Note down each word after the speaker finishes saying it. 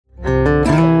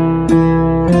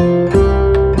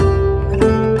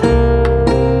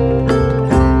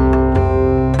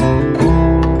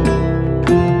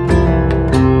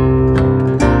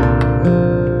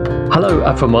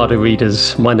Armada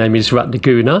readers. My name is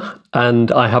Ratnaguna,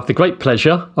 and I have the great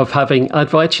pleasure of having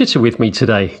Advaita with me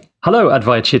today. Hello,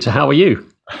 Advaita. How are you?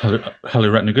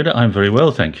 Hello, Ratnaguna. I'm very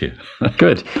well, thank you.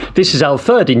 Good. This is our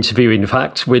third interview, in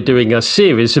fact. We're doing a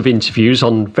series of interviews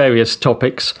on various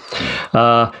topics.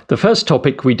 The first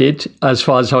topic we did, as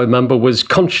far as I remember, was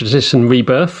consciousness and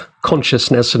rebirth,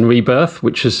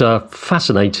 which is a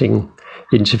fascinating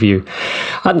interview.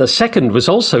 And the second was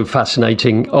also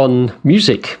fascinating on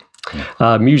music,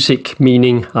 music,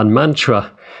 meaning and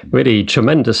mantra. Really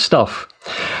tremendous stuff.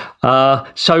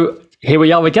 So here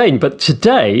we are again, but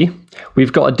today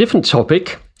we've got a different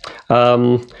topic.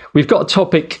 We've got a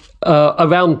topic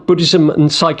around Buddhism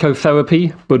and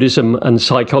psychotherapy, Buddhism and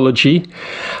psychology.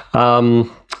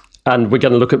 And we're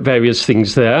going to look at various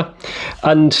things there.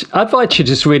 And Advaita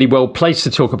is really well placed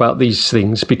to talk about these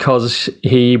things because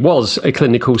he was a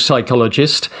clinical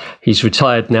psychologist. He's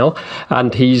retired now,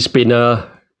 and he's been a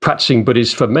practicing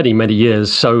Buddhist for many, many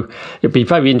years. So it'd be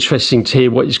very interesting to hear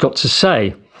what he's got to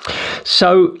say.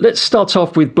 So let's start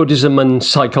off with Buddhism and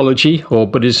psychology, or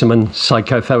Buddhism and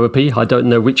psychotherapy. I don't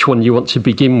know which one you want to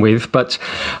begin with, but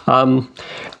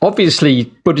obviously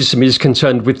Buddhism is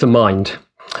concerned with the mind.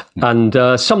 And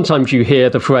sometimes you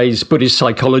hear the phrase Buddhist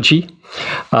psychology.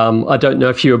 I don't know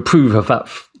if you approve of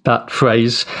that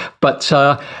phrase, but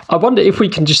I wonder if we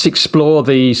can just explore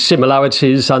the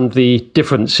similarities and the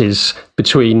differences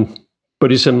between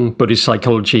Buddhism, Buddhist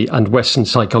psychology, and Western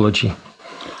psychology.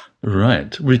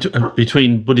 Right.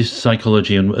 Between Buddhist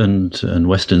psychology and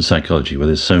Western psychology, where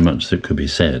there's so much that could be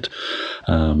said.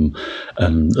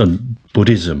 And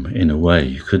Buddhism, in a way,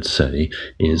 you could say,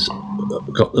 is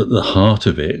got at the heart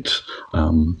of it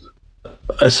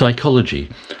a psychology,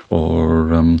 or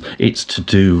it's to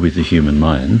do with the human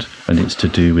mind, and it's to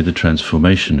do with the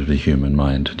transformation of the human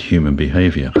mind and human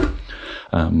behavior.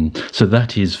 So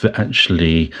that is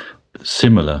actually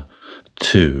similar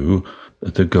to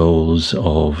the goals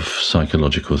of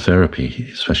psychological therapy,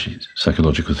 especially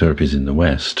psychological therapies in the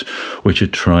West, which are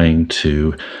trying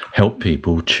to help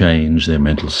people change their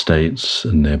mental states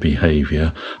and their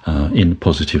behavior in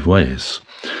positive ways.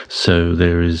 So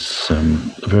there is a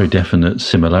very definite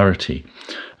similarity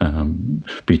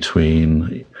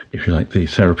between, if you like, the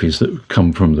therapies that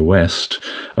come from the West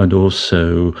and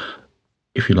also,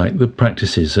 if you like, the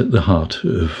practices at the heart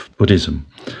of Buddhism.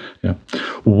 Yeah.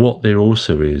 What there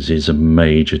also is a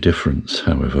major difference,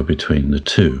 however, between the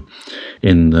two,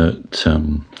 in that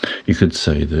you could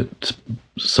say that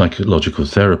psychological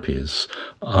therapies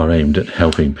are aimed at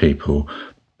helping people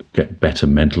get better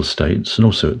mental states and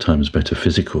also at times better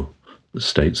physical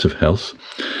states of health,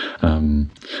 to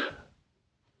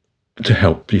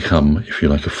help become, if you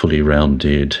like, a fully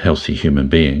rounded, healthy human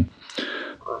being.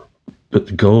 But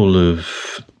the goal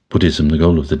of Buddhism, the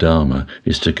goal of the Dharma,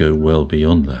 is to go well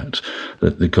beyond that.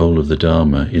 That the goal of the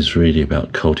Dharma is really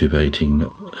about cultivating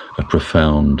a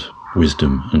profound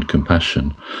wisdom and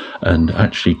compassion and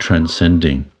actually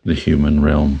transcending the human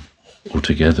realm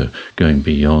altogether, going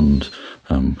beyond,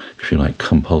 if you like,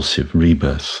 compulsive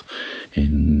rebirth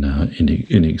in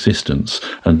existence.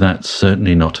 And that's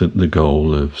certainly not the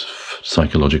goal of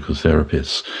psychological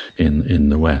therapists in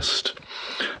the West.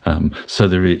 So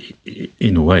there is,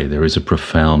 in a way, there is a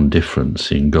profound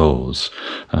difference in goals,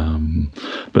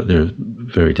 but there are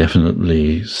very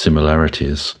definitely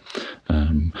similarities.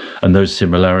 And those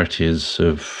similarities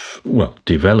have,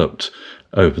 developed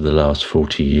over the last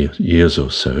 40 years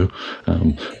or so,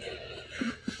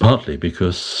 partly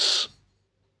because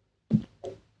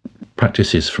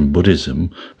practices from Buddhism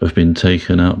have been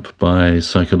taken up by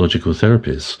psychological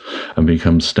therapies and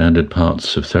become standard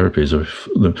parts of therapies, or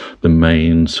the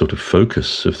main sort of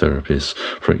focus of therapies.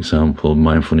 For example,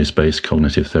 mindfulness-based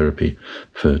cognitive therapy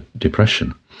for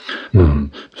depression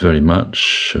very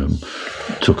much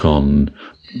took on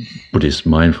Buddhist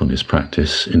mindfulness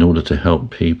practice in order to help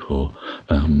people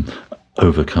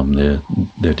overcome their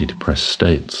depressed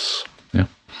states. Yeah.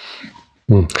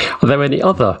 Are there any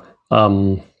other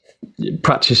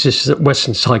practices that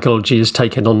Western psychology has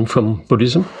taken on from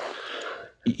Buddhism?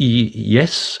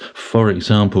 Yes. For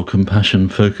example,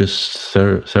 compassion-focused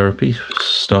therapy,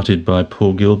 started by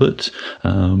Paul Gilbert,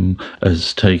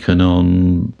 has taken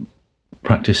on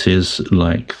practices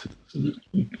like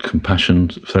compassion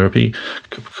therapy,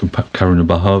 Karuna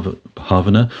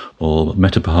Bhavana, or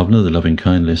Metta Bhavana, the loving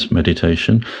kindness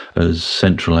meditation, as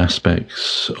central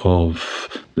aspects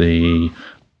of the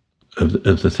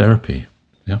therapy.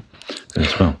 Yeah,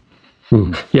 as well.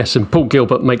 Yes, and Paul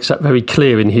Gilbert makes that very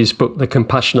clear in his book, The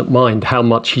Compassionate Mind, how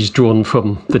much he's drawn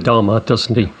from the Dharma,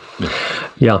 doesn't he?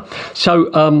 Yeah. So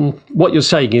what you're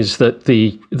saying is that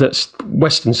that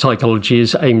Western psychology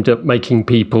is aimed at making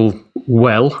people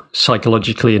well,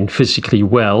 psychologically and physically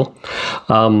well.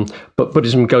 But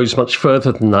Buddhism goes much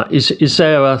further than that. Is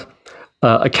there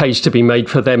a case to be made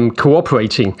for them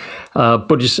cooperating,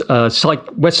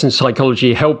 Western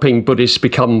psychology helping Buddhists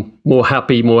become more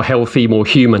happy, more healthy, more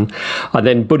human, and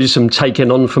then Buddhism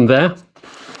taking on from there?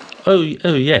 Oh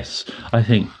yes. I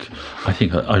think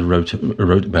I wrote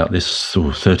about this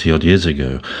 30 odd years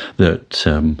ago, that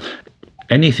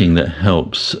anything that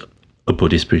helps a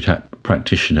Buddhist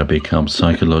practitioner become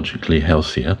psychologically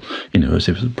healthier, as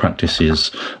if practices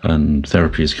and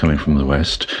therapies coming from the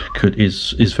West,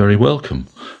 is very welcome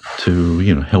to,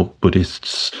 help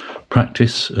Buddhists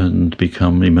practice and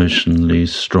become emotionally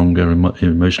stronger and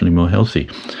emotionally more healthy.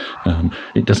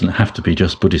 It doesn't have to be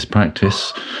just Buddhist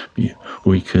practice.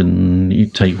 We can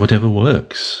take whatever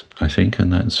works, I think,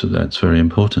 and that's very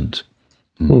important.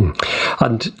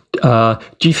 And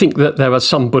do you think that there are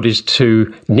some Buddhists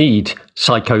who need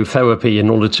psychotherapy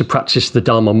in order to practice the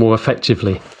Dharma more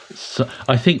effectively? So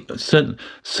I think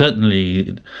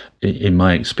certainly in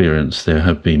my experience, there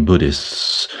have been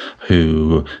Buddhists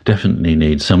who definitely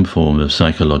need some form of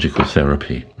psychological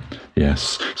therapy.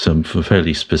 Yes, some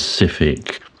fairly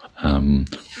specific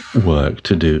work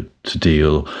to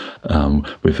deal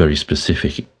with very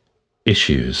specific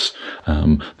issues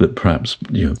that perhaps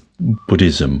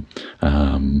Buddhism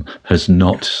has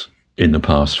not in the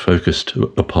past focused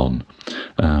upon,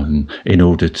 in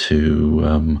order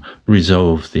to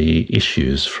resolve the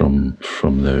issues from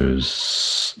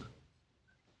those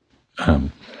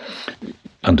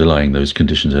underlying those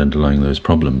conditions, underlying those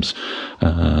problems.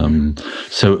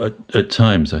 So at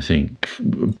times, I think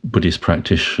Buddhist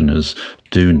practitioners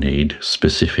do need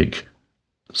specific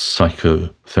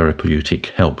psychotherapeutic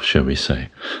help, shall we say.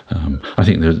 I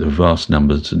think there are vast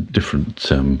numbers of different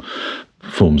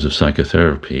forms of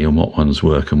psychotherapy, and what ones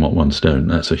work and what ones don't.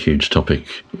 That's a huge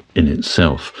topic in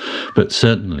itself. But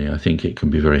certainly I think it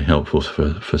can be very helpful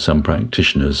for some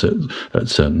practitioners at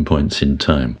certain points in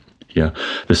time. Yeah,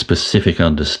 the specific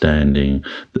understanding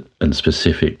and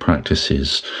specific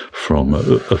practices from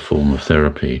a form of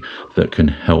therapy that can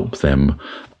help them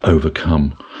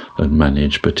overcome and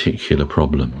manage particular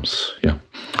problems. Yeah.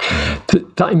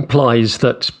 That implies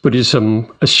that Buddhism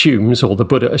assumes, or the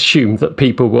Buddha assumed, that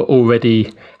people were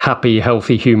already happy,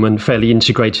 healthy, human, fairly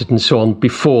integrated and so on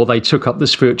before they took up the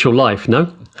spiritual life,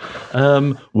 no?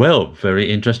 Well,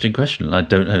 very interesting question. I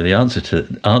don't know the answer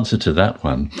to that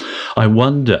one. I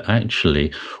wonder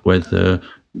actually whether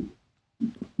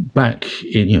back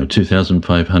in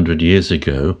 2,500 years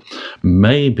ago,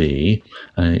 maybe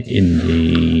in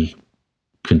the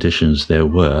conditions there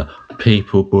were,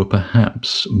 people were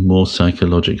perhaps more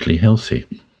psychologically healthy.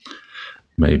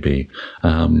 Maybe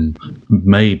I'm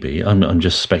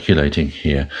just speculating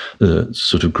here.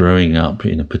 Sort of growing up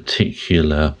in a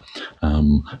particular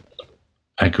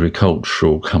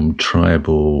agricultural come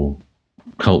tribal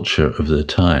culture of the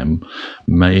time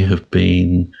may have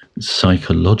been,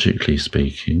 psychologically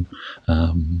speaking,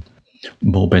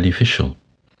 more beneficial.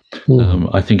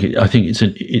 I think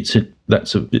it's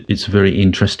a very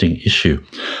interesting issue.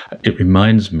 It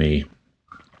reminds me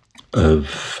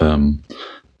of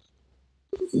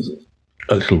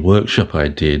a little workshop I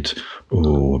did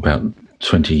about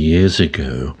 20 years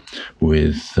ago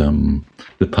with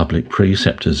the public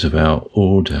preceptors of our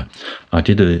order. I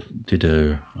did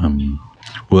a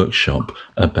workshop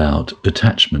about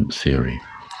attachment theory.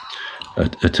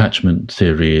 Attachment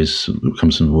theory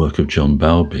comes from the work of John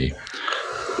Bowlby.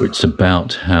 It's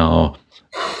about how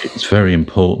it's very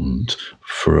important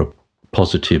for a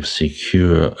positive,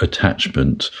 secure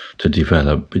attachment to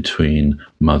develop between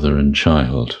mother and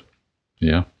child.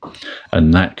 Yeah,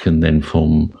 and that can then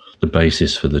form the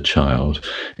basis for the child.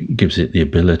 It gives it the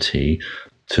ability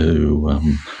to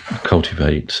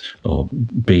cultivate or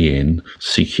be in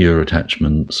secure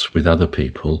attachments with other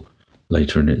people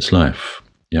later in its life.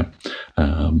 Yeah.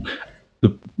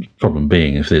 The problem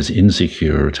being, if there's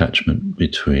insecure attachment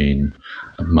between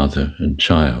a mother and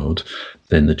child,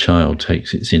 then the child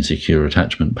takes its insecure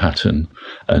attachment pattern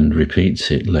and repeats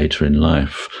it later in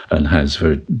life and has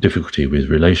very difficulty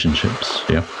with relationships.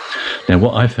 Yeah. Now,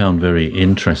 what I found very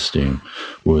interesting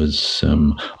was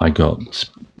I got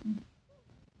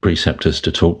preceptors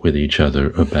to talk with each other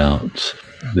about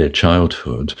their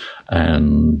childhood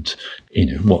and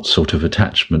what sort of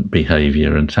attachment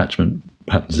behavior and attachment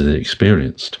patterns they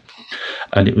experienced.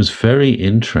 And it was very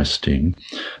interesting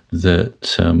that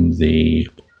the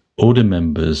order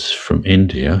members from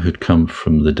India who'd come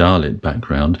from the Dalit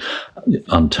background,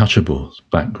 untouchable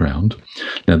background.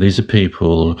 Now, these are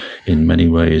people in many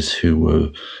ways who were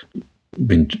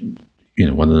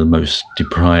one of the most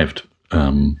deprived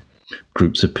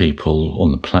groups of people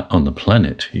on the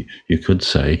planet, you could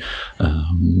say.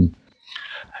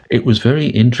 It was very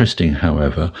interesting,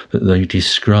 however, that they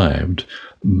described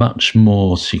much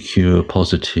more secure,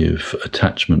 positive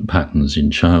attachment patterns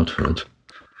in childhood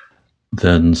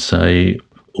than, say,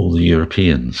 all the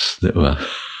Europeans that were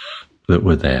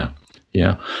there.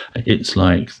 Yeah, it's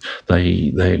like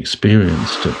they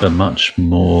experienced a much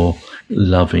more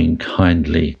loving,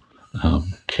 kindly,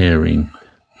 caring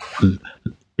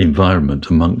environment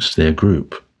amongst their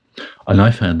group, and I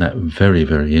found that very,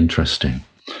 very interesting.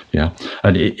 Yeah,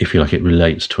 and if you like, it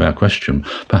relates to our question.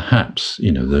 Perhaps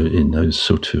in those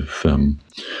sort of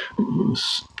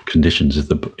conditions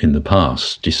in the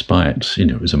past, despite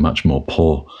it was a much more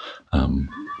poor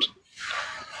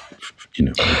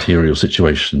material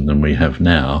situation than we have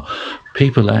now,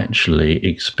 people actually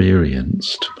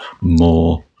experienced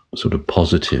more sort of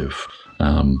positive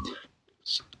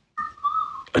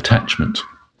attachment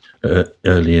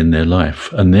early in their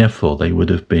life, and therefore they would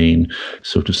have been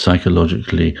sort of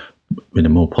psychologically in a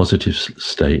more positive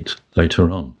state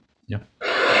later on. Yeah.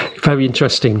 Very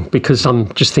interesting, because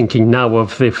I'm just thinking now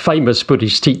of the famous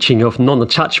Buddhist teaching of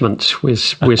non-attachment. We're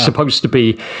supposed to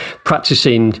be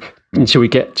practicing until we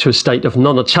get to a state of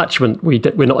non-attachment.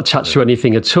 We're not attached to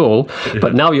anything at all.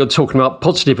 But now you're talking about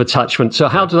positive attachment. So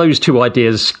how do those two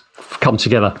ideas come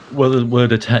together? Well, the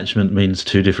word attachment means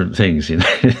two different things in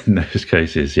those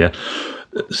cases, yeah.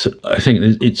 So I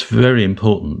think it's very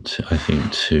important, I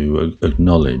think, to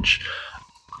acknowledge,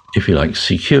 if you like,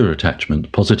 secure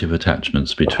attachment, positive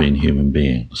attachments between human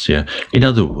beings, yeah. In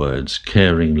other words,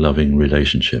 caring, loving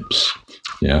relationships,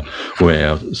 yeah,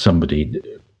 where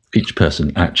each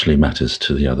person actually matters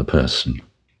to the other person,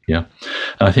 yeah.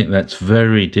 And I think that's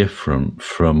very different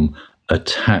from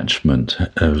attachment,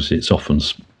 as it's often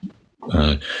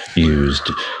used,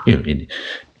 in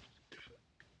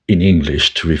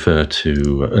English to refer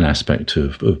to an aspect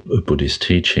of Buddhist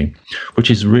teaching,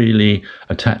 which is really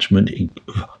attachment,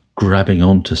 grabbing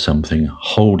onto something,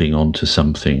 holding onto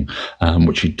something,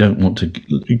 which you don't want to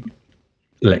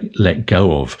let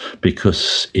go of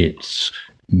because it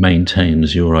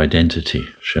maintains your identity,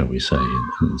 shall we say,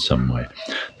 in some way.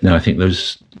 Now, I think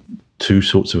those two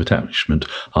sorts of attachment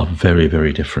are very,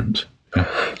 very different.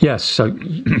 Yes, so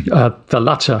the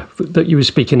latter that you were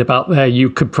speaking about there, you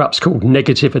could perhaps call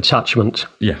negative attachment.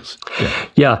 Yes.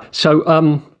 Yeah. So,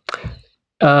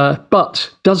 but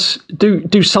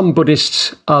do some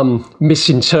Buddhists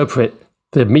misinterpret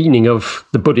the meaning of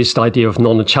the Buddhist idea of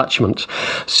non-attachment,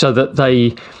 so that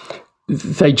they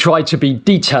try to be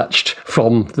detached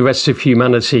from the rest of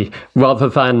humanity rather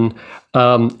than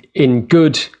in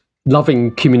good,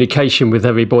 loving communication with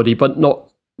everybody, but not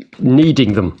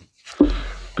needing them?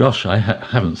 Gosh, I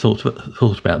haven't thought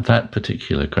about that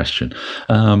particular question.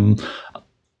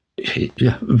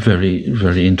 Yeah, very,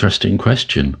 very interesting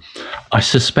question. I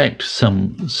suspect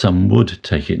some would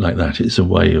take it like that. It's a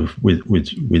way of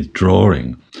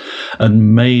withdrawing,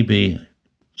 and maybe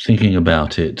thinking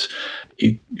about it,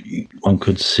 one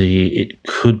could see it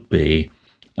could be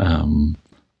a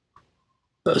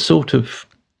sort of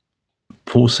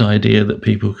false idea that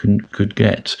people could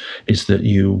get, is that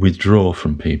you withdraw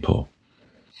from people,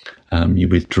 you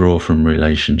withdraw from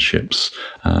relationships,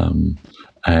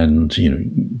 and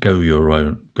go your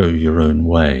own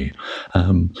way.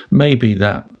 Maybe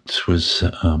that was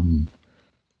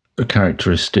a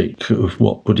characteristic of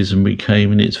what Buddhism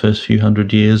became in its first few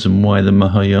hundred years, and why the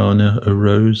Mahayana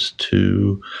arose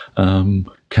to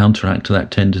counteract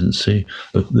that tendency,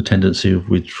 the tendency of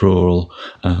withdrawal.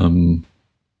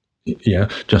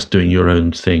 Just doing your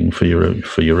own thing for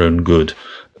your own good,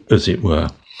 as it were.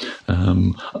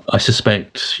 I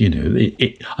suspect,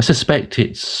 I suspect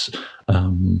it's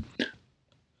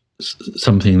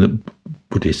something that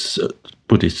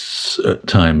Buddhists at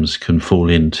times can fall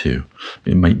into,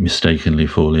 mistakenly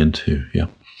fall into. Yeah.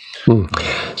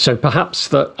 So perhaps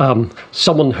that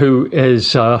someone who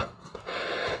is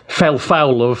fell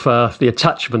foul of the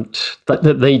attachment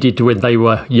that they did when they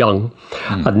were young,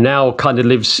 and now kind of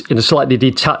lives in a slightly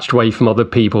detached way from other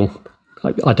people.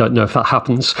 I don't know if that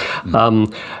happens.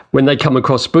 When they come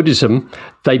across Buddhism,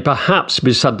 they perhaps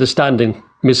misunderstand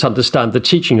the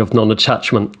teaching of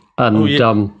non-attachment. And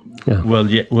Well,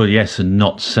 yes, and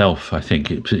not self. I think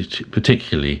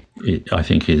particularly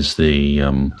is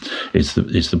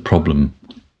the problem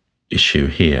issue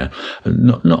here.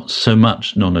 Not so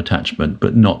much non-attachment,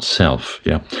 but not self.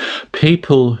 Yeah,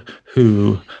 people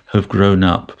who have grown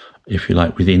up, if you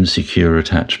like, with insecure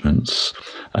attachments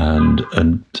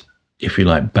and if you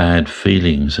like, bad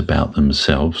feelings about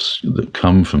themselves that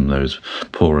come from those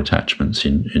poor attachments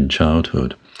in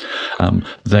childhood,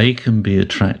 They can be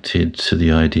attracted to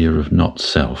the idea of not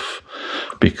self,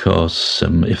 because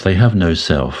if they have no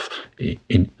self, they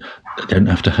don't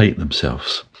have to hate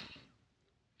themselves.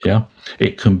 Yeah,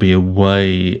 it can be a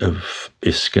way of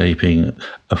escaping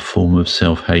a form of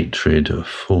self-hatred, a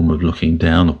form of looking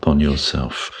down upon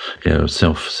yourself,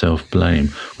 self-blame,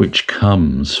 which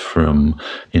comes from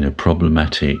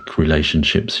problematic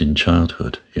relationships in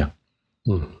childhood. Yeah.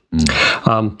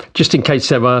 Just in case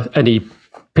there are any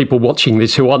people watching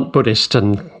this who aren't Buddhist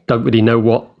and don't really know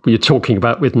what you're talking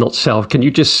about with not self, can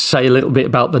you just say a little bit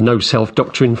about the no self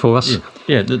doctrine for us?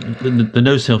 Yeah, the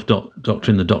no self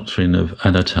doctrine, the doctrine of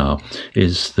anatta,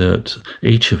 is that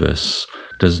each of us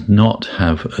does not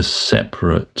have a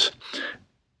separate,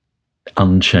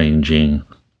 unchanging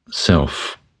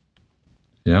self.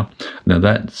 Yeah. Now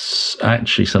that's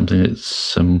actually something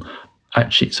that's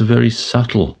it's a very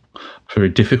subtle, very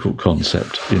difficult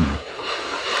concept,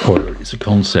 or it's a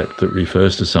concept that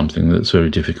refers to something that's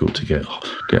very difficult to get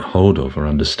hold of or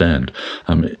understand.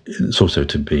 It's also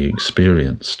to be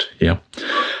experienced, yeah.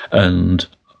 And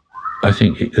I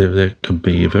think there can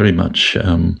be very much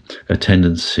a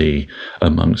tendency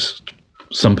amongst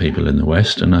some people in the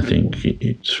West, and I think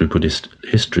through Buddhist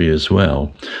history as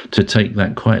well, to take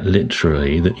that quite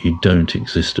literally, that you don't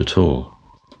exist at all,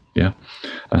 yeah.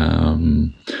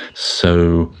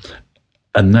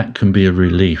 And that can be a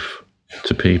relief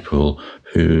to people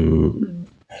who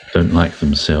don't like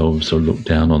themselves or look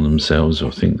down on themselves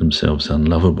or think themselves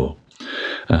unlovable.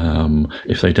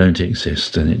 If they don't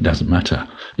exist, then it doesn't matter.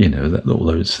 That all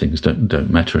those things don't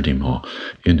matter anymore.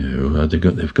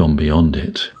 They've gone beyond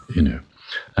it.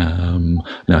 Now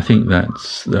I think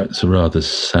that's a rather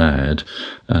sad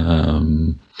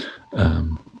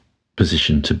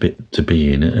position to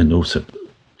be in, and also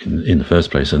in the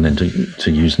first place, and then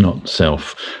to use not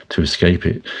self to escape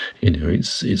it.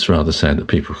 It's rather sad that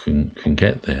people can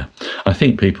get there. I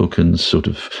think people can sort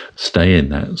of stay in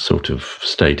that sort of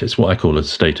state. It's what I call a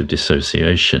state of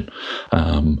dissociation,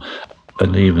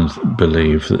 and even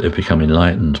believe that they've become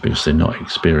enlightened because they're not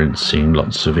experiencing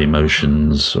lots of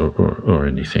emotions or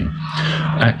anything.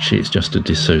 Actually, it's just a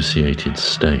dissociated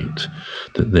state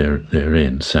that they're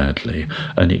in, sadly,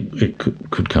 and it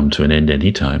could come to an end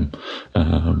any time,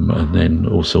 and then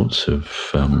all sorts of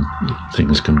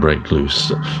things can break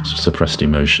loose. Suppressed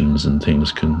emotions and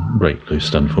things can break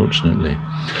loose, unfortunately.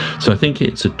 So I think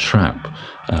it's a trap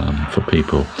for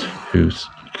people who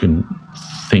can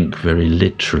think very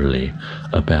literally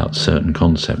about certain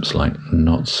concepts like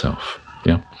not self.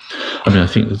 Yeah, I mean, I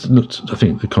think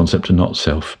the concept of not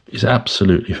self is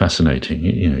absolutely fascinating.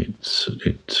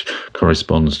 It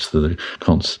corresponds to the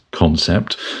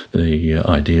concept, the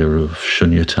idea of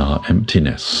shunyata,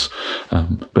 emptiness.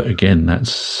 But again,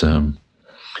 that's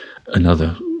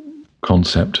another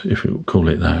concept, if you call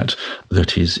it that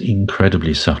is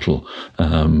incredibly subtle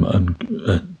and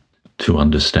to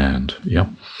understand, yeah,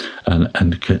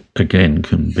 and again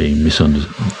can be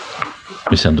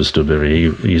misunderstood very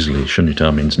easily.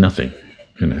 Shunyata means nothing,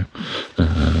 yeah.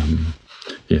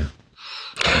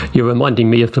 You're reminding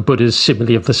me of the Buddha's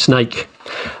simile of the snake,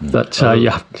 that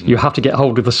you have to get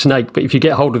hold of the snake, but if you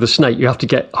get hold of the snake, you have to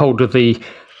get hold of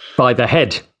by the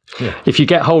head. Yeah. If you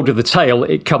get hold of the tail,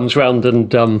 it comes round and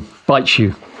bites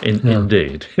you.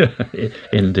 Indeed,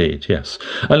 indeed, yes.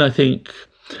 And I think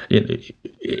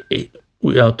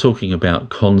we are talking about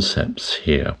concepts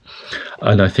here,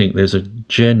 and I think there's a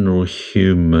general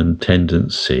human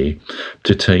tendency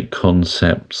to take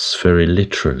concepts very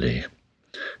literally,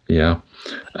 yeah,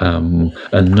 and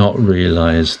not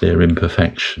realize their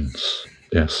imperfections.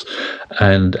 Yes,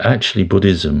 and actually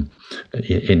Buddhism,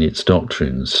 in its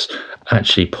doctrines,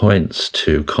 actually points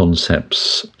to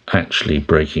concepts actually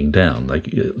breaking down.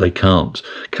 They can't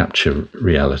capture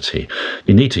reality.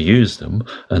 You need to use them,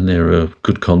 and there are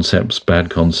good concepts, bad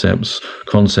concepts,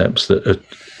 concepts that are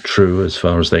true as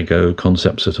far as they go,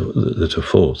 concepts that are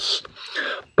false.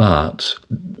 But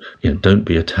don't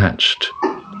be attached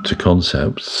to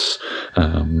concepts.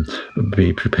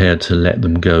 Be prepared to let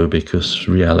them go, because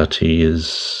reality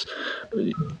is,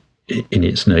 in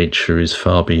its nature, is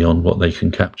far beyond what they can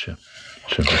capture.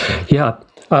 Yeah,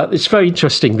 it's very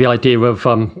interesting, the idea of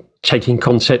taking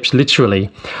concepts literally.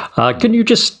 Can you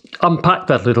just unpack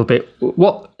that a little bit?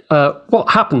 What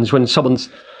happens when someone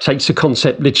takes a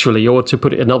concept literally, or to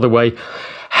put it another way,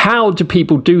 how do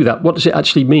people do that? What does it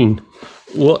actually mean?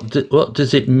 What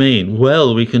does it mean?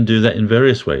 Well, we can do that in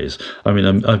various ways. I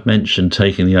mean, I've mentioned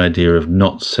taking the idea of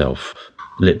not self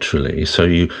literally. So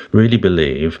you really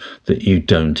believe that you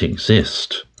don't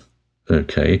exist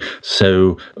Okay,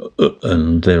 so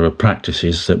and there are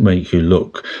practices that make you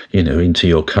look, into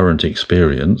your current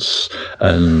experience,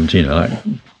 and like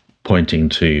pointing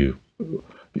to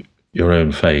your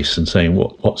own face and saying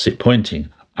what's it pointing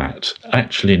at?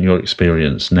 Actually, in your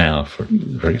experience now,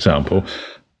 for example.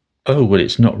 Oh, well,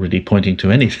 it's not really pointing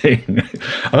to anything.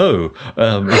 Is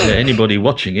there anybody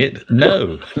watching it?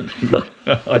 No,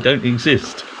 I don't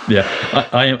exist. Yeah,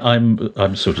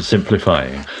 I'm sort of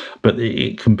simplifying, but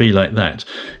it can be like that.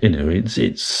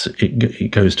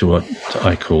 It goes to what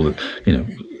I call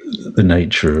the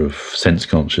nature of sense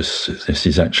consciousness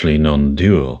is actually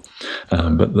non-dual,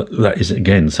 but that is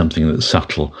again something that's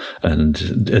subtle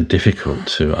and difficult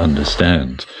to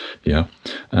understand. Yeah,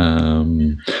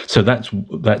 so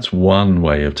that's one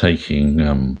way of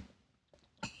taking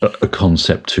a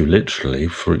concept too literally.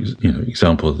 For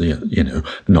example,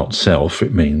 not self.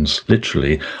 It means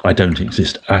literally I don't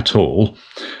exist at all.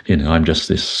 I'm just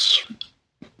this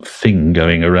thing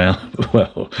going around.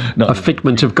 Well, not a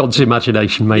figment of God's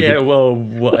imagination, maybe. Yeah, well,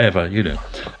 whatever,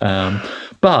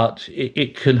 but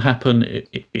it can happen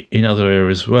in other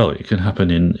areas as well. It can happen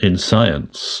in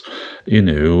science.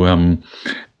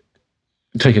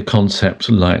 Take a concept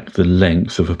like the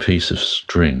length of a piece of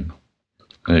string.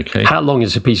 Okay. How long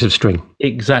is a piece of string?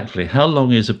 Exactly. How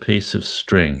long is a piece of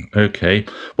string? Okay.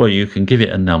 Well, you can give it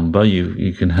a number.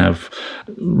 You can have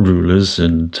rulers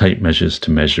and tape measures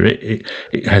to measure it.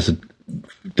 It has a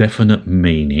definite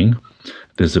meaning.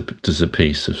 There's a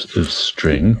piece of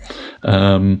string.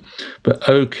 But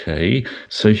okay,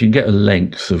 so if you can get a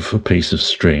length of a piece of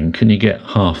string, can you get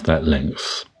half that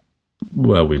length?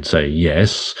 Well, we'd say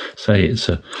yes. Say it's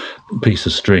a piece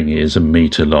of string is 1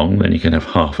 meter long, then you can have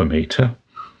half a meter.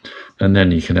 And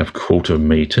then you can have 1/4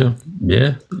 meter,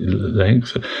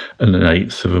 length, and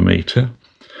 1/8 of a meter.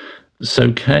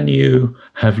 So can you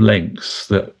have lengths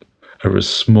that are as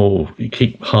small? You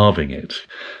keep halving it.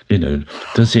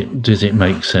 Does it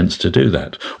make sense to do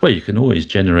that? Well, you can always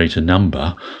generate a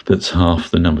number that's half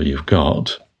the number you've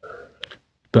got.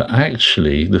 But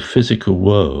actually, the physical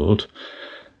world,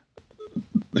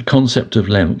 the concept of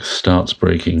length starts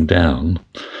breaking down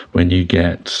when you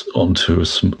get onto a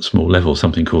small level,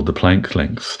 something called the Planck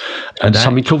length. And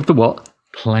something called the what?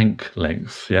 Planck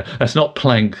length, yeah. That's not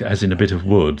Planck as in a bit of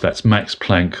wood. That's Max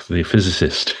Planck, the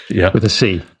physicist, yeah. With a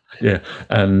C. Yeah,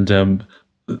 and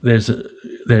there's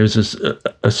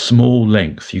a small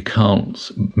length you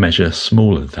can't measure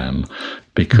smaller than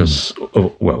because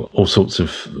of, all sorts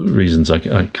of reasons I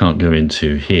can't go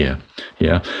into here.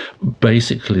 Yeah,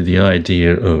 basically the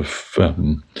idea of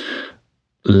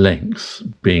length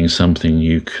being something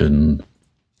you can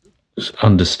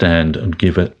understand and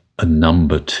give it a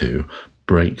number to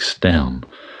breaks down.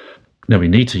 Now, we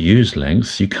need to use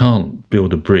length. You can't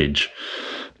build a bridge,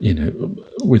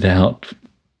 without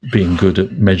being good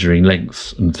at measuring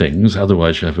lengths and things.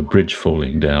 Otherwise, you have a bridge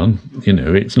falling down.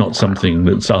 It's not something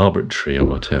that's arbitrary or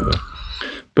whatever.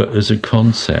 But as a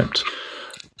concept,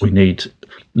 we need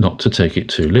not to take it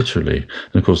too literally.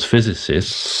 And of course,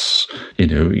 physicists,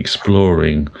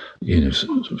 exploring,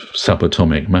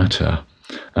 subatomic matter,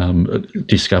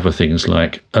 discover things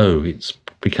like, it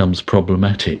becomes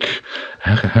problematic.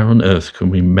 How on earth can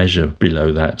we measure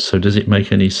below that? So does it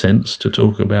make any sense to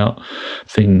talk about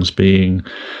things being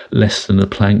less than a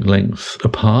Planck length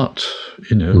apart?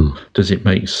 Does it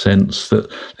make sense that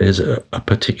there's a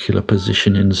particular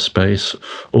position in space?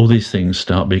 All these things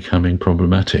start becoming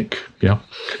problematic. Yeah,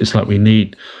 it's like we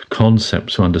need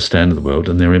concepts to understand the world,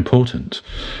 and they're important.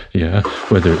 Yeah,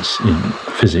 whether it's in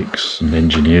physics and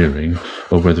engineering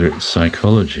or whether it's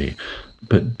psychology.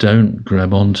 But don't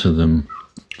grab onto them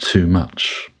too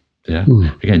much. Yeah.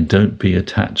 Again, don't be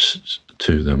attached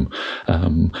to them.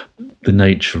 The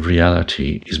nature of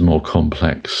reality is more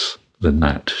complex than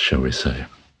that, shall we say?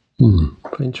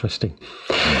 Interesting.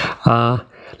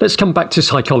 Let's come back to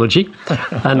psychology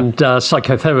and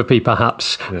psychotherapy,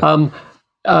 perhaps. Yeah.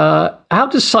 How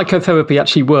does psychotherapy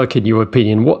actually work, in your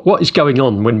opinion? What is going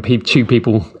on when two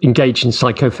people engage in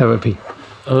psychotherapy?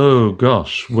 Oh,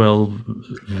 gosh. Well,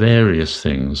 various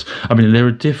things. I mean, there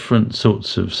are different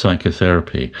sorts of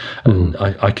psychotherapy. And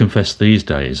I confess these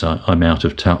days I'm out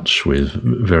of touch with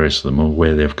various of them or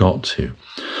where they've got to.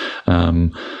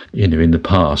 In the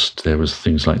past, there was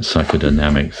things like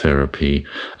psychodynamic therapy,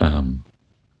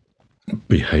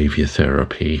 behavior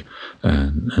therapy,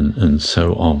 and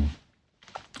so on.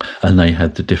 And they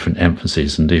had the different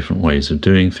emphases and different ways of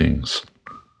doing things.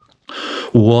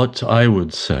 What I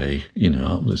would say,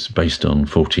 was based on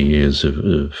 40 years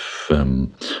of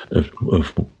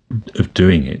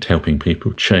doing it, helping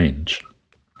people change.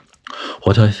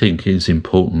 What I think is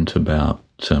important about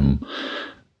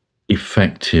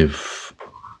effective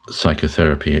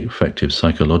psychotherapy, effective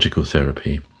psychological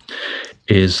therapy,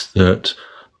 is that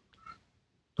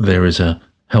there is a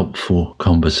helpful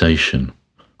conversation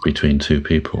between two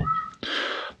people.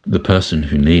 The person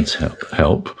who needs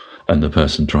help and the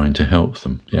person trying to help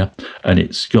them, yeah? And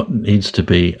needs to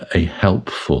be a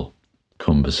helpful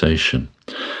conversation.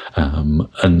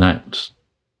 And that,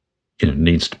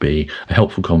 needs to be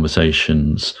helpful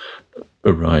conversations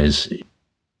arise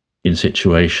in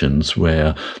situations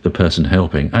where the person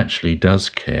helping actually does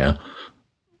care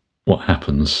what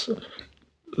happens to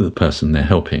the person they're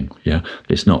helping, yeah?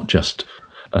 It's not just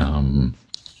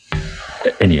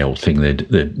any old thing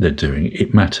they're doing.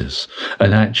 It matters.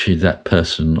 And actually that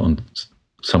person on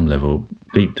some level,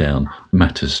 deep down,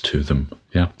 matters to them,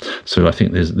 yeah? So I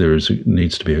think there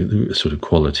needs to be a sort of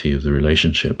quality of the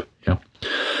relationship, yeah?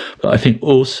 But I think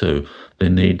also there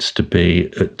needs to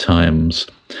be, at times,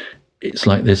 it's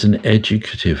like there's an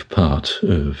educative part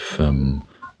of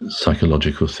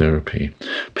psychological therapy.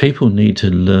 People need to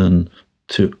learn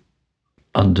to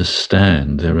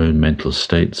understand their own mental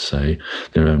state, say,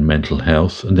 their own mental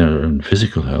health and their own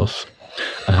physical health,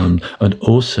 and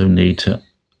also need to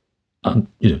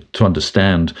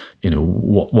understand,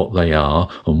 what they are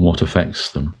and what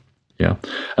affects them, yeah.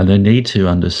 And they need to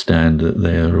understand that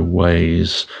there are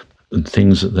ways and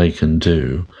things that they can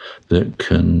do that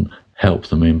can help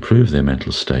them improve their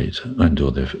mental state and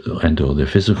or their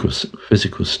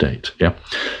physical state, yeah.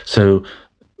 So,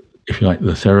 if you like,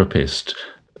 the therapist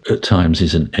at times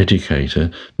is an educator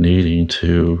needing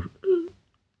to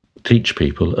teach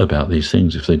people about these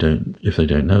things if they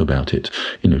don't know about it.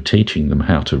 Teaching them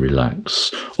how to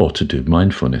relax or to do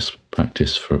mindfulness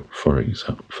practice, for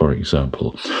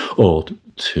example, or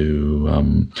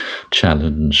to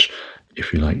challenge,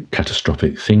 if you like,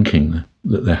 catastrophic thinking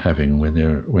that they're having when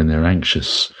they're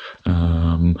anxious.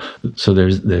 So there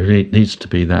needs to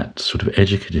be that sort of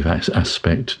educative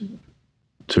aspect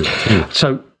to it too.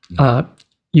 So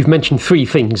you've mentioned three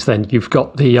things then. You've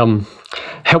got the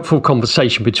helpful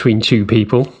conversation between two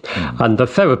people, and the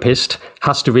therapist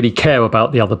has to really care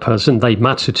about the other person. They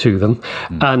matter to them.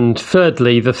 And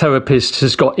thirdly, the therapist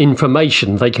has got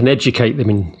information. They can educate them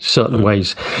in certain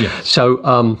ways. Yes. So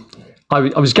I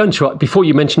was going to, before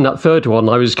you mentioned that third one,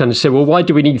 I was going to say, well, why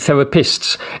do we need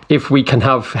therapists if we can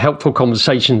have helpful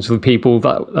conversations with people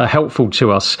that are helpful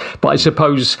to us? But I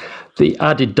suppose the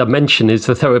added dimension is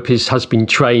the therapist has been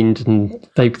trained and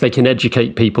they can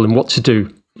educate people in what to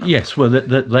do. Yes, well,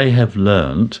 that they have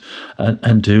learned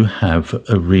and do have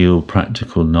a real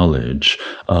practical knowledge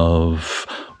of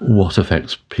what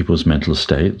affects people's mental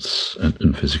states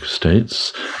and physical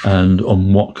states, and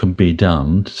on what can be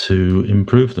done to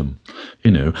improve them.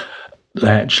 They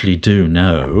actually do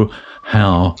know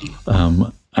how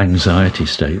anxiety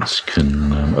states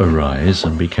can arise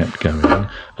and be kept going,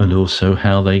 and also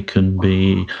how they can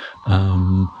be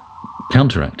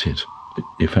counteracted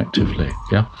effectively,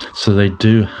 yeah? So they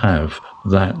do have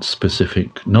that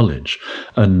specific knowledge,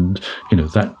 and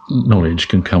that knowledge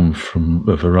can come from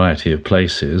a variety of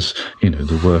places,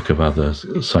 the work of other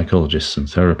psychologists and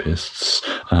therapists.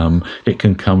 It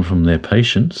can come from their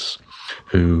patients,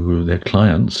 their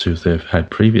clients who they've had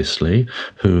previously,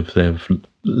 who they've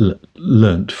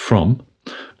learnt from,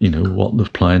 what the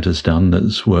client has done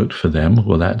that's worked for them.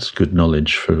 Well, that's good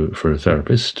knowledge for a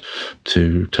therapist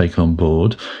to take on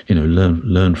board,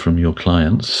 learn from your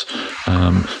clients,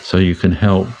 so you can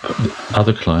help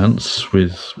other clients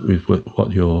with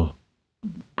what your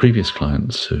previous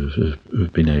clients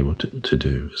have been able to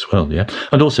do as well, yeah?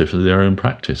 And also for their own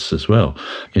practice as well,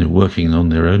 working on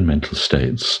their own mental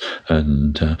states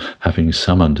and having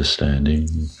some understanding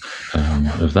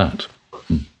of that.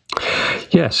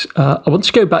 Yes, I want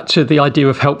to go back to the idea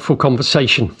of helpful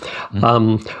conversation.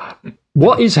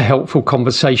 What is a helpful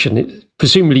conversation?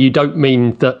 Presumably you don't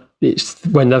mean that it's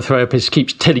when the therapist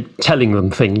keeps telling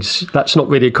them things. That's not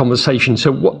really a conversation.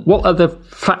 So what are the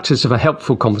factors of a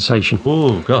helpful conversation?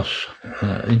 Oh, gosh,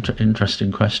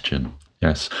 interesting question.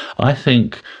 Yes, I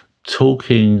think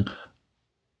talking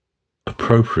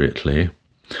appropriately,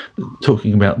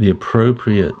 talking about the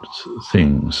appropriate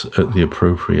things at the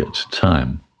appropriate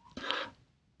time.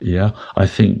 Yeah, I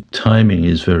think timing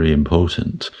is very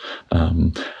important,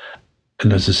 and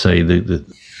as I say, the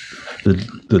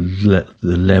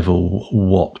level,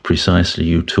 what precisely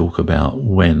you talk about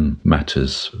when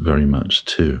matters very much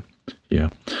too. Yeah,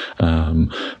 so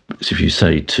if you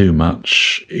say too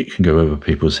much, it can go over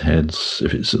people's heads.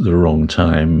 If it's at the wrong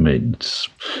time,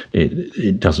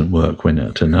 it doesn't work. When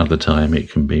at another time, it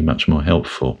can be much more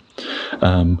helpful.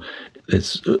 I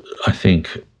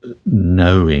think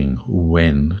knowing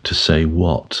when to say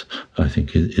what, I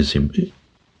think is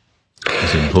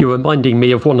You're reminding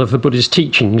me of one of the Buddha's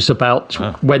teachings about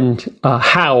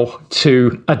how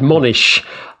to admonish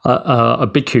a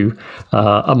bhikkhu,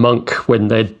 a monk, when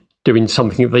they're doing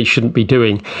something that they shouldn't be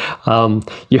doing.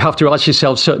 You have to ask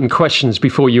yourself certain questions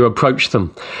before you approach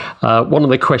them. One of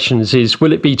the questions is,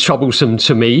 will it be troublesome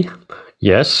to me?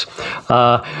 Yes.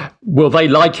 Will they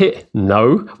like it?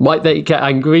 No. Might they get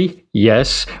angry?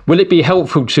 Yes. Will it be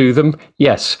helpful to them?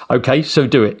 Yes. Okay, so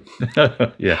do it.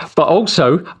 Yeah. But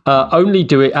also, only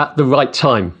do it at the right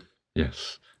time.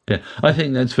 Yes. Yeah, I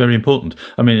think that's very important.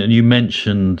 I mean, and you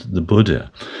mentioned the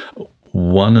Buddha.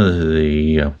 One of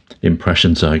the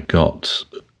impressions I got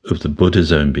of the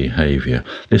Buddha's own behaviour,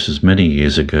 this was many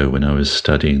years ago when I was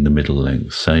studying the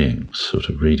middle-length sayings, sort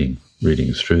of reading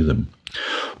through them.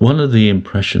 One of the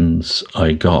impressions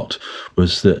I got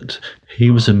was that he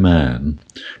was a man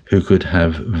who could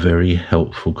have very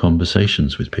helpful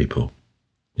conversations with people.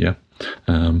 Yeah.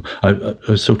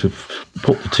 I sort of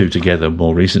put the two together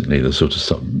more recently,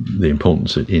 the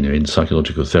importance of, in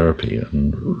psychological therapy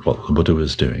and what the Buddha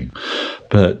was doing.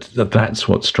 But that's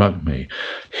what struck me.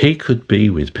 He could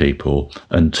be with people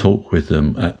and talk with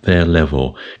them at their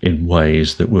level in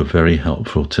ways that were very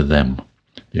helpful to them.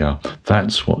 Yeah,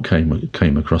 that's what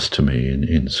came across to me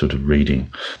in sort of reading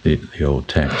the old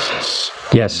texts.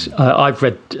 Yes, I've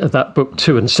read that book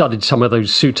too and studied some of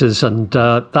those suttas, and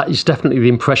that is definitely the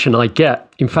impression I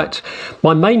get. In fact,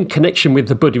 my main connection with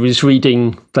the Buddha is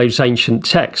reading those ancient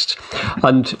texts.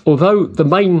 And although the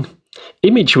main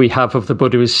image we have of the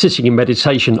Buddha is sitting in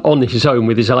meditation on his own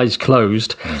with his eyes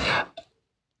closed,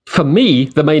 for me,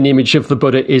 the main image of the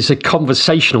Buddha is a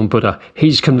conversational Buddha.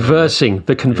 He's conversing,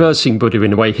 the conversing Buddha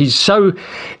in a way. He's so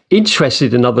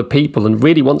interested in other people and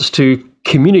really wants to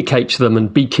communicate to them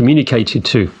and be communicated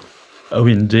to. Oh,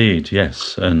 indeed,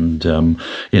 yes. And,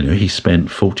 he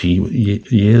spent 40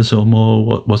 years or more,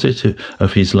 what was it,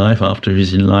 of his life after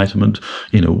his enlightenment,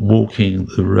 walking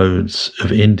the roads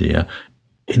of India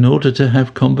in order to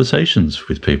have conversations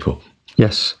with people.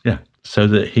 Yes. Yeah, so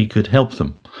that he could help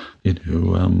them.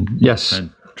 Yes,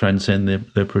 transcend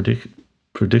their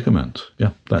predicament. Yeah,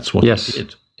 that's what he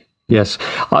did. Yes.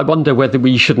 I wonder whether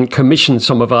we shouldn't commission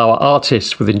some of our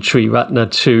artists within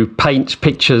Triratna to paint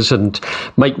pictures and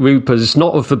make rupas,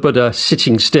 not of the Buddha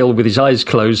sitting still with his eyes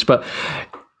closed, but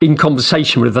in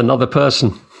conversation with another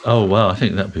person. Oh, wow, I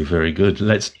think that'd be very good.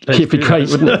 It'd be great,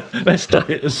 wouldn't it? Let's do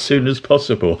it as soon as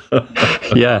possible.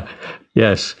 Yeah,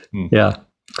 yes, yeah.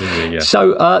 Yeah.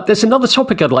 So there's another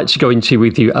topic I'd like to go into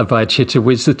with you, Abhayachita,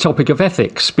 was the topic of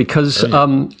ethics, because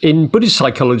in Buddhist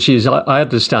psychology, as I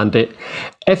understand it,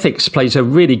 ethics plays a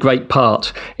really great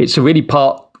part. It's a really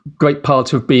great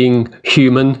part of being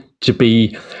human, to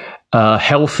be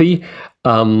healthy,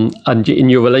 and in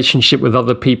your relationship with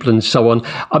other people and so on.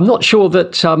 I'm not sure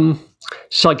that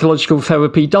psychological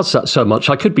therapy does that so much.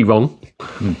 I could be wrong.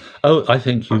 Oh, I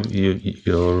think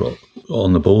you're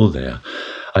on the ball there.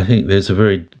 I think there's a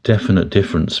very definite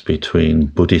difference between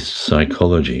Buddhist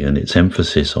psychology and its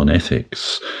emphasis on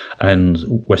ethics and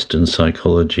Western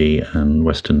psychology and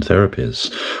Western therapies,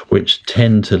 which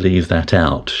tend to leave that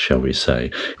out, shall we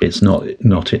say. It's not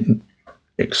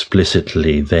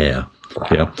explicitly there,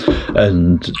 yeah,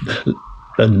 and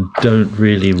don't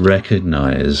really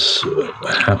recognize,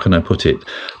 how can I put it,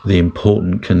 the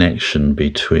important connection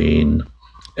between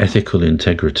ethical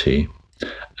integrity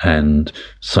and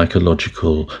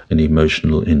psychological and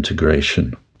emotional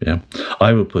integration. Yeah,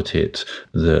 I would put it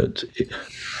that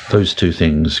those two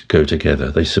things go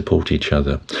together. They support each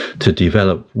other. To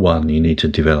develop one, you need to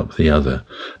develop the other,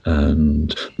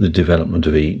 and the development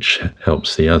of each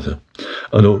helps the other.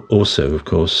 And also, of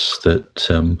course, that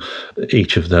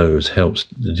each of those helps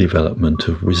the development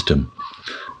of wisdom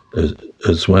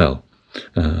as well.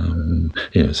 So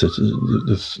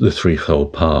the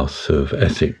threefold path of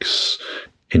ethics,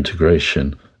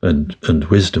 integration, and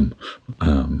wisdom,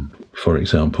 for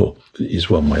example, is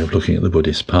one way of looking at the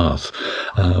Buddhist path.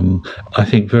 I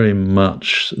think very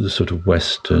much the sort of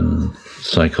Western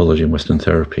psychology and Western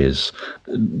therapies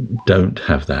don't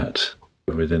have that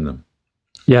within them.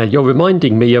 Yeah, you're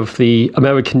reminding me of the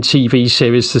American TV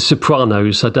series The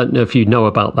Sopranos. I don't know if you know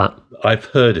about that. I've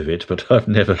heard of it, but I've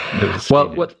never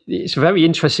seen it. It's a very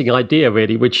interesting idea,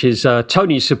 really, which is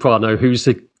Tony Soprano, who's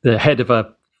the head of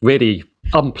a really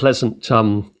unpleasant,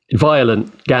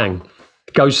 violent gang,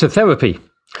 goes to therapy.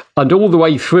 And all the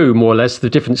way through, more or less, the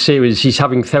different series, he's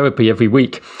having therapy every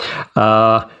week.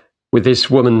 with this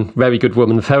woman, very good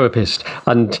woman therapist,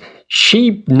 and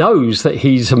she knows that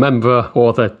he's a member,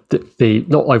 or the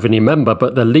not only a member,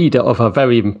 but the leader of a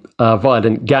very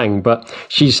violent gang. But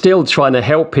she's still trying to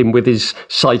help him with his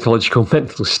psychological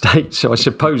mental state. So I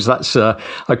suppose that's a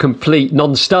complete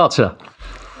non-starter.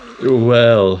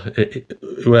 Well,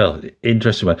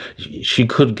 interesting one. She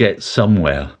could get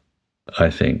somewhere,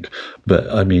 I think, but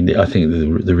I mean, I think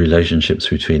the relationships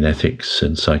between ethics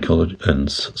and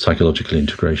psychological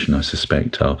integration, I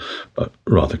suspect, are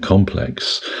rather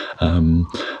complex.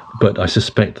 But I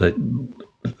suspect that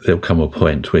there'll come a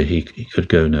point where he could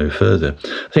go no further.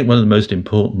 I think one of the most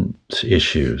important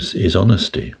issues is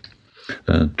honesty,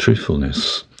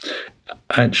 truthfulness.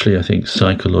 Actually, I think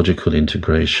psychological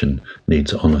integration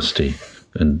needs honesty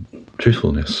and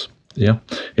truthfulness. Yeah,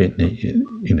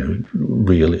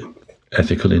 real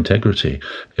ethical integrity.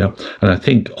 Yeah, and I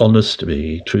think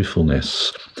honesty,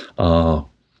 truthfulness are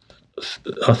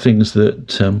things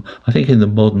that I think in the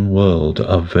modern world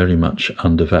are very much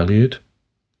undervalued.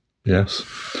 Yes,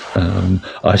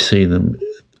 I see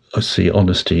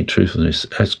honesty, truthfulness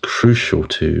as crucial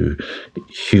to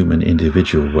human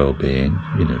individual well-being,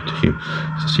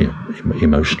 to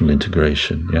emotional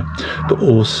integration, yeah, but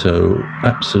also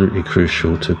absolutely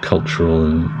crucial to cultural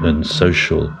and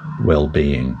social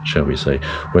well-being, shall we say,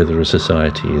 whether a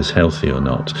society is healthy or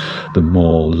not. The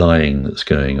more lying that's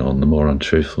going on, the more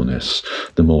untruthfulness,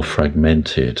 the more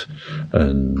fragmented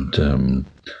and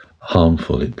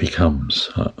harmful it becomes,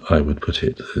 I would put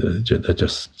it. They're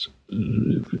just,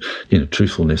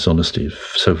 truthfulness, honesty is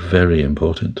so very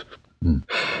important.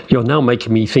 You're now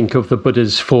making me think of the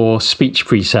Buddha's 4 speech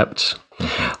precepts.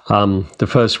 The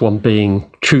first one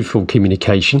being truthful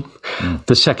communication.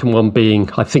 The second one being,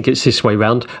 I think it's this way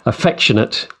round,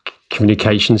 affectionate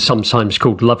communication, sometimes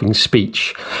called loving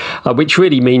speech, which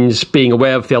really means being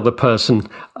aware of the other person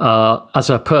as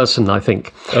a person, I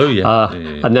think. Oh, yeah.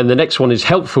 And then the next one is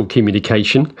helpful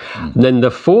communication. And then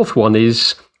the fourth one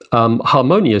is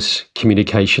harmonious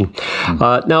communication.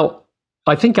 Now,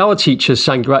 I think our teacher,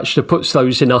 Sangharakshita, puts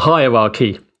those in a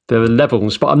hierarchy. There are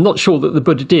levels, but I'm not sure that the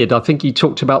Buddha did. I think he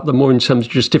talked about them more in terms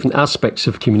of just different aspects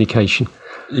of communication.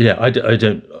 Yeah,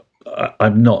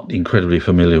 I'm not incredibly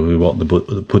familiar with what the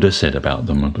Buddha said about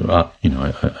them.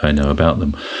 I know about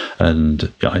them,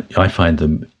 and I find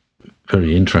them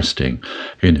very interesting,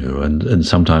 and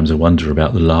sometimes I wonder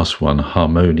about the last one,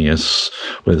 harmonious,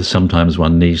 whether sometimes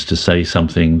one needs to say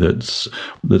something that's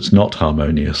not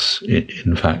harmonious,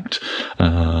 in fact.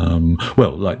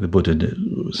 Like the Buddha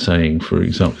saying, for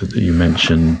example, that you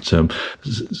mentioned,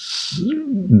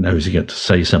 knows you get to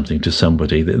say something to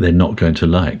somebody that they're not going to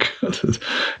like.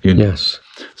 Yes.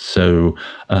 So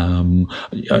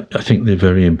I think they're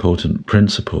very important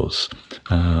principles,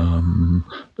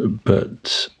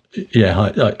 but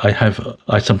yeah,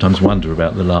 I sometimes wonder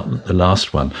about the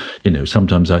last one.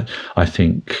 Sometimes I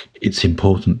think it's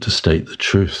important to state the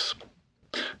truth.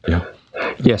 Yeah.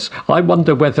 Yes, I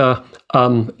wonder whether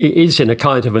it is in a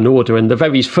kind of an order, and the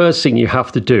very first thing you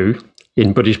have to do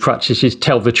in Buddhist practice is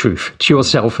tell the truth to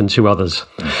yourself and to others.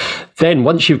 Then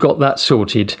once you've got that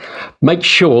sorted, make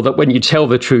sure that when you tell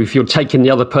the truth, you're taking the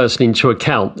other person into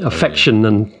account, affection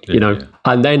and,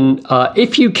 and then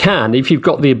if you've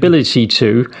got the ability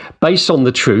to, based on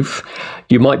the truth,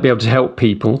 you might be able to help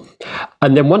people.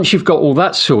 And then once you've got all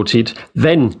that sorted,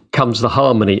 then comes the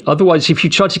harmony. Otherwise, if you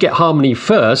try to get harmony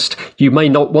first, you may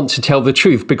not want to tell the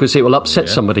truth because it will upset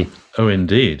somebody. Oh,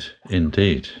 indeed,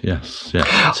 yes,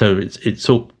 yeah. So it's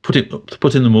all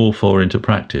putting them all 4 into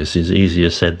practice is easier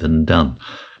said than done,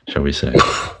 shall we say?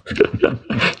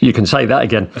 You can say that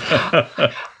again.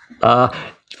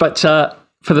 But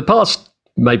for the past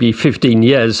maybe 15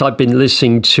 years, I've been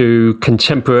listening to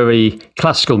contemporary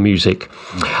classical music.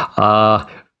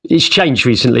 It's changed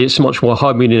recently. It's much more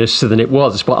harmonious than it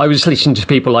was. But I was listening to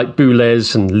people like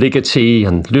Boulez and Ligeti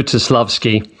and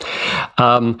Lutoslavsky,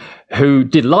 who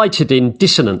delighted in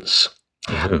dissonance.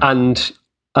 And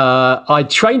I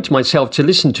trained myself to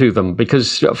listen to them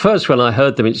because at first when I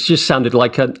heard them, it just sounded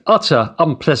like an utter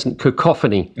unpleasant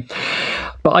cacophony.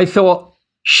 But I thought,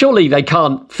 surely they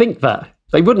can't think that.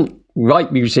 They wouldn't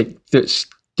write music that's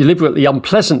deliberately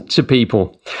unpleasant to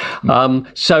people.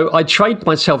 So I trained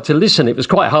myself to listen. It was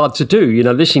quite hard to do,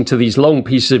 listening to these long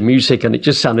pieces of music, and it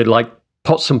just sounded like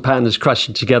pots and pans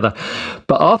crashing together.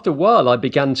 But after a while, I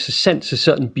began to sense a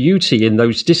certain beauty in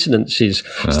those dissonances.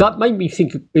 So that made me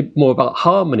think a bit more about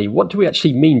harmony. What do we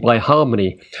actually mean by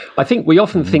harmony? I think we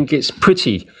often think it's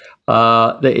pretty,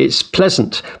 that it's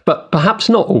pleasant, but perhaps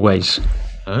not always.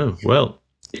 Oh, well,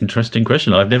 interesting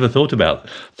question. I've never thought about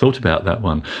that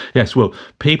one. Yes, well,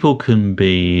 people can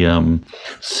be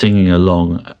singing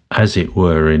along, as it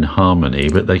were, in harmony,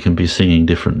 but they can be singing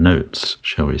different notes,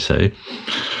 shall we say,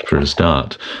 for a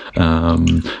start,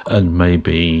 and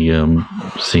maybe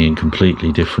singing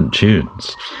completely different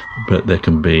tunes. But they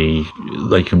can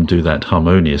do that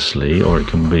harmoniously, or it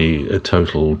can be a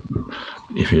total,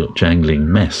 if you're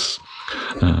jangling mess.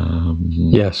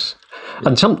 Yes.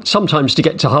 And sometimes to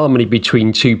get to harmony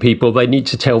between two people, they need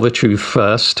to tell the truth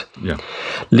first,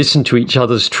 listen to each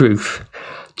other's truth,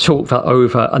 talk that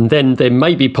over, and then there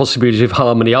may be possibility of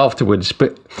harmony afterwards.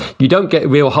 But you don't get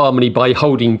real harmony by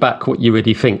holding back what you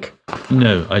really think.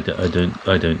 No, I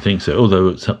don't think so.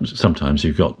 Although sometimes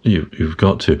you've got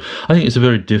to. I think it's a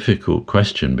very difficult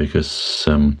question because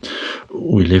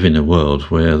we live in a world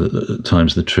where at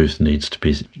times the truth needs to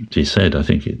be said. I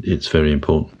think it's very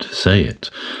important to say it,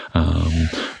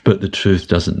 but the truth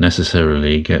doesn't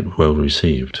necessarily get well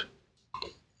received.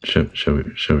 Shall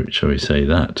we say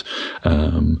that?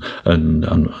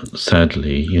 And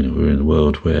sadly, we're in a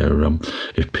world where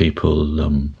if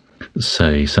people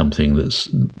say something that's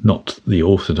not the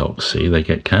orthodoxy, they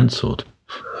get cancelled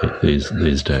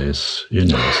these days.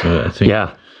 So I think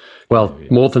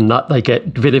more than that, they get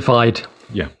vilified.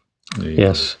 Yeah.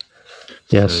 Yes.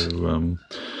 So,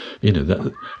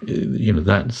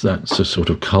 that's a sort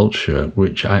of culture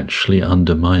which actually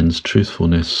undermines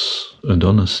truthfulness and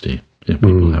honesty.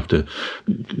 People have to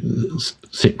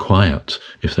sit quiet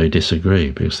if they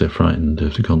disagree because they're frightened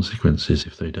of the consequences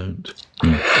if they don't.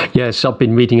 Yes, I've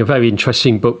been reading a very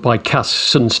interesting book by Cass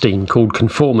Sunstein called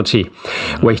Conformity,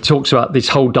 where he talks about this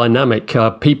whole dynamic.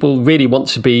 People really want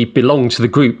to belong to the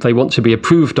group. They want to be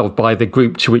approved of by the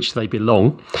group to which they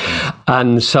belong.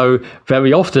 And so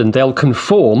very often they'll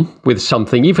conform with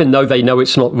something, even though they know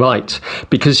it's not right.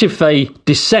 Because if they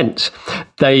dissent,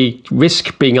 they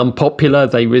risk being unpopular,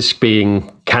 they risk being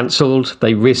cancelled,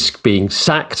 they risk being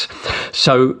sacked.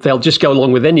 So they'll just go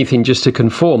along with anything just to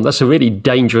conform. That's a really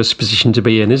dangerous position to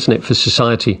be in, isn't it, for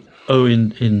society? Oh,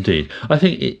 indeed. I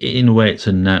think in a way it's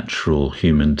a natural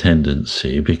human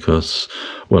tendency because,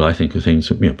 well, I think of things,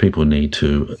 people need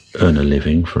to earn a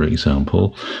living, for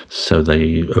example, so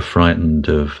they are frightened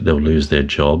they'll lose their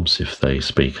jobs if they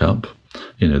speak up.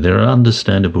 There are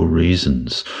understandable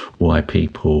reasons why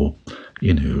people,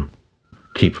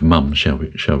 keep mum, shall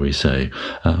we say,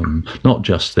 not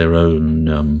just their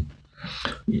own,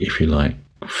 if you like,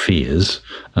 fears,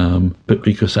 but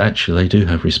because actually they do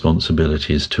have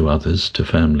responsibilities to others, to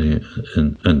family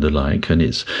and the like, and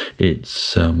it's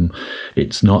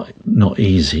not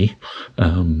easy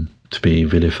to be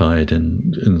vilified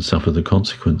and suffer the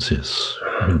consequences.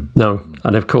 No,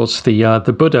 and of course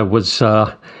the Buddha was,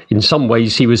 in some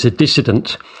ways, he was a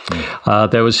dissident.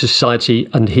 There was society,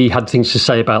 and he had things to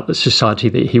say about the society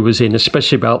that he was in,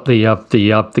 especially about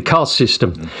the caste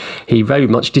system. He very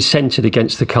much dissented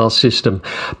against the caste system.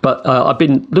 But I've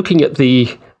been looking at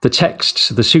the texts,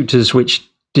 the suttas, which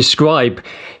describe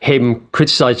him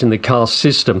criticizing the caste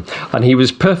system, and he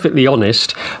was perfectly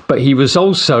honest, but he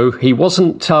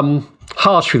wasn't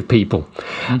harsh with people.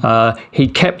 He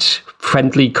kept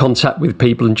friendly contact with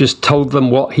people and just told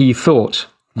them what he thought.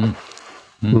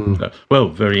 Well,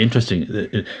 very interesting,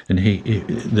 and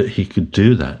that he could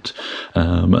do that,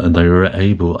 and they were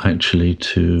able actually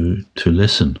to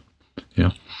listen.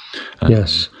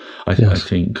 Yes. I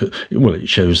think, well, it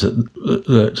shows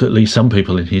that at least some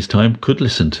people in his time could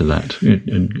listen to that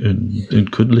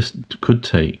and could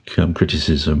take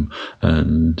criticism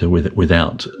and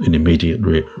without an immediate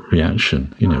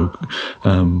reaction.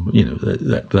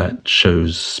 That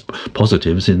shows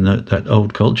positives in that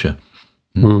old culture.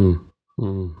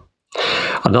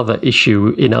 Another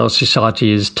issue in our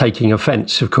society is taking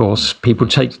offence, of course. People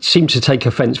seem to take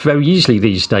offence very easily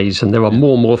these days, and there are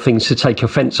more and more things to take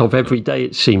offence of every day,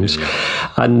 it seems.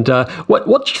 And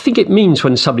what do you think it means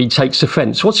when somebody takes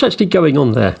offence? What's actually going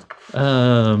on there?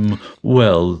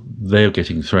 Well, they're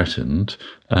getting threatened,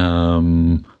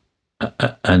 and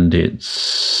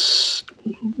it's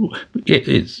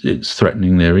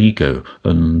threatening their ego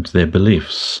and their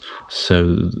beliefs.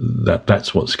 So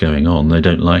that's what's going on. They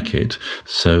don't like it,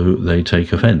 so they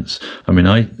take offence. I mean,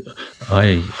 I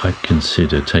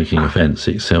consider taking offence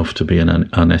itself to be an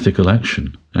unethical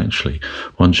action. Actually,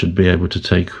 one should be able to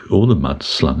take all the mud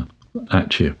slung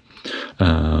at you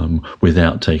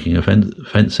without taking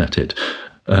offence at it.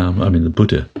 I mean, the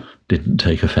Buddha didn't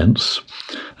take offence.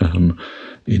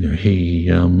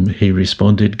 He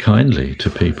responded kindly to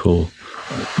people,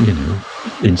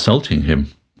 insulting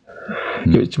him.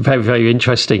 It's very, very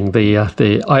interesting.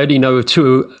 I only know of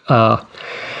two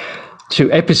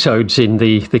episodes in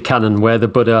the canon where the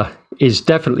Buddha is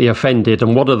definitely offended,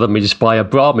 and one of them is by a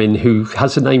Brahmin who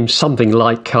has a name something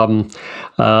like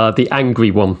the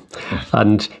Angry One.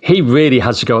 And he really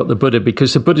has to go at the Buddha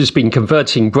because the Buddha's been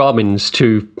converting Brahmins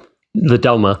to the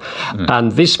Dhamma.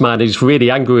 And this man is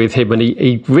really angry with him, and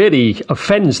he really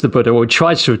offends the Buddha, or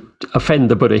tries to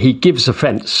offend the Buddha. He gives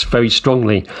offense very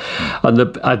strongly.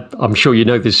 And I'm sure you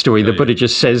know this story. The Buddha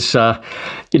just says,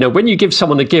 when you give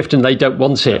someone a gift and they don't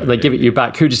want it, and they give it you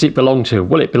back, who does it belong to?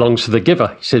 Well, it belongs to the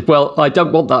giver. He says, well, I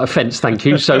don't want that offense, thank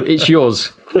you, so it's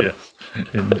yours. Yes,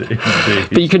 indeed.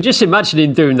 But you can just imagine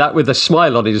him doing that with a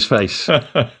smile on his face.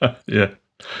 Yeah.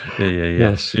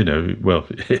 Yes. Well,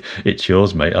 it's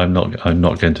yours, mate. I'm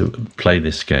not going to play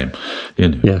this game.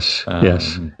 Yes.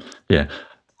 Yeah.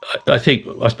 I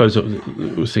suppose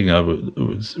the thing I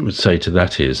would say to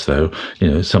that is, though,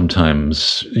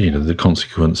 sometimes the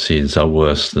consequences are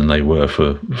worse than they were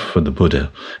for the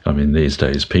Buddha. I mean, these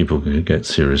days people can get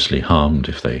seriously harmed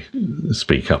if they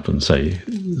speak up and say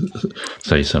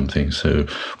something. So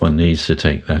one needs to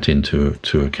take that into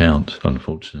account,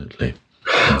 unfortunately.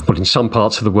 Well, in some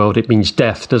parts of the world, it means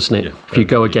death, doesn't it? Yeah, if you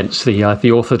go against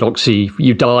the orthodoxy,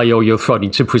 you die or you're thrown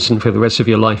into prison for the rest of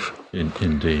your life.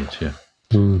 Indeed, yeah.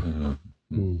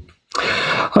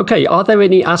 Okay, are there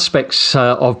any aspects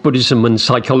of Buddhism and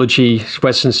psychology,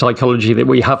 Western psychology, that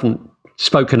we haven't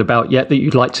spoken about yet that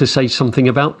you'd like to say something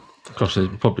about? Gosh,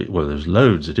 there's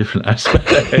loads of different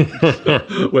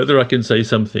aspects. Whether I can say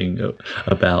something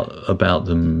about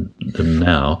them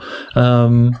now.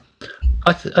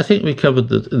 I think we covered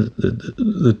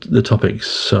the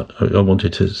topics I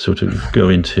wanted to sort of go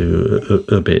into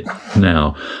a bit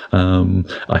now.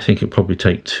 I think it'd probably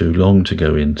take too long to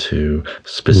go into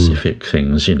specific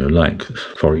things, like,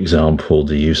 for example,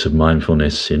 the use of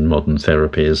mindfulness in modern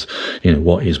therapies.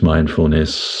 What is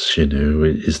mindfulness?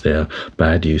 Is there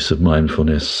bad use of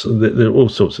mindfulness? There are all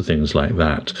sorts of things like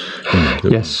that.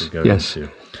 Yes.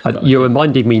 Into. You're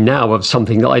reminding me now of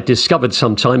something that I discovered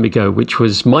some time ago, which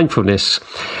was mindfulness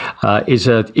is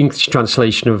an English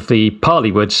translation of the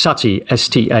Pali word sati,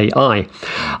 S-T-A-I.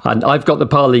 And I've got the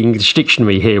Pali English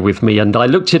dictionary here with me, and I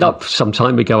looked it up some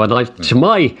time ago, and to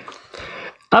my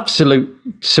absolute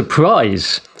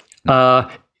surprise,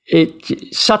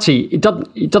 sati, it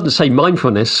doesn't say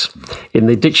mindfulness in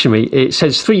the dictionary. It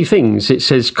says three things. It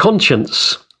says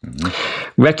conscience,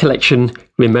 recollection,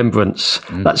 remembrance.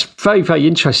 That's very, very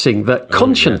interesting, that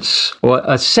conscience, or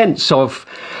a sense of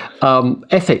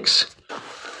ethics.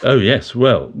 Oh, yes.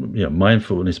 Well,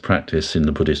 mindfulness practice in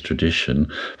the Buddhist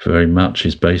tradition very much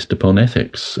is based upon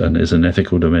ethics, and there's an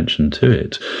ethical dimension to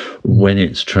it. When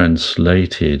it's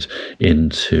translated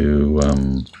into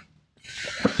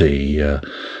the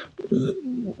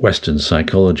Western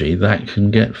psychology, that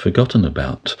can get forgotten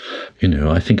about.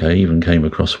 I think I even came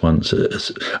across once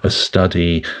a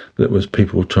study that was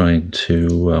people trying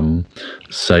to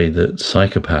say that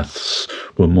psychopaths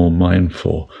were more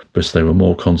mindful because they were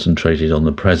more concentrated on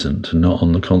the present and not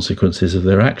on the consequences of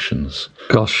their actions.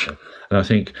 Gosh. And I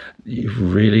think you've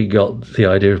really got the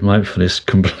idea of mindfulness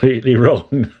completely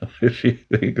wrong if you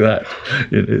think that.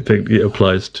 I think it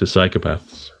applies to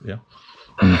psychopaths.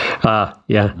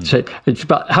 Yeah. So,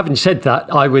 but having said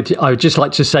that, I would just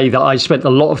like to say that I spent a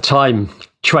lot of time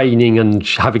training and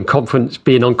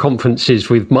being on conferences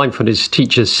with mindfulness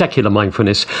teachers, secular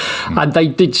mindfulness, and they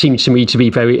did seem to me to be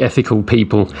very ethical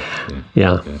people.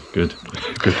 Yeah. Good.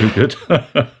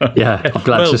 Yeah, I'm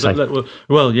glad to say.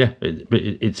 Well, yeah,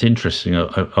 it's interesting.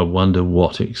 I wonder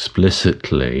what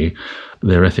explicitly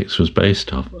their ethics was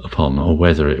based upon, or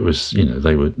whether it was,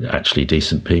 they were actually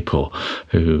decent people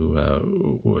who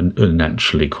were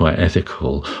naturally quite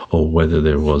ethical, or whether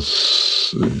there was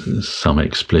some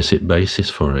explicit basis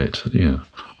for it.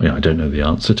 I don't know the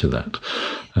answer to that.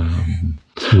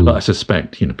 But I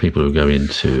suspect, people who go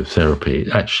into therapy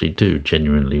actually do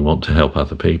genuinely want to help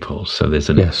other people. So there's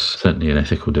certainly an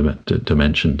ethical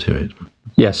dimension to it.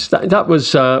 Yes, that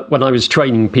was when I was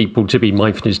training people to be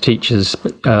mindfulness teachers.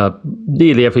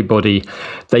 Nearly everybody,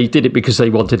 they did it because they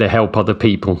wanted to help other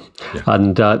people. Yeah.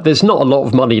 And there's not a lot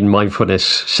of money in mindfulness,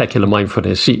 secular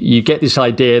mindfulness. You get this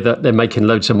idea that they're making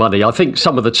loads of money. I think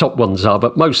some of the top ones are,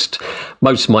 but most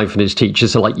mindfulness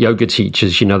teachers are like yoga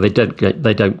teachers. They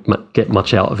don't get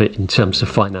much out of it in terms of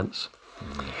finance.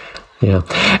 Yeah.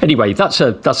 Anyway, that's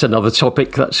another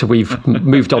topic. We've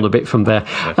moved on a bit from there.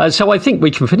 So I think we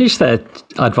can finish there,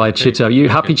 Advait Chitta. Are you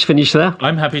happy to finish there?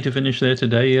 I'm happy to finish there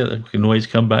today. We can always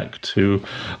come back to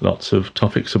lots of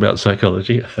topics about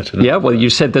psychology. Yeah, well,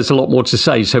 you said there's a lot more to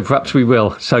say, so perhaps we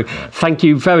will. So thank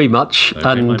you very much,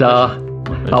 okay, and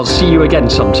I'll see you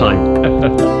again sometime.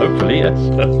 Hopefully, yes.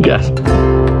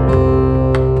 Yes.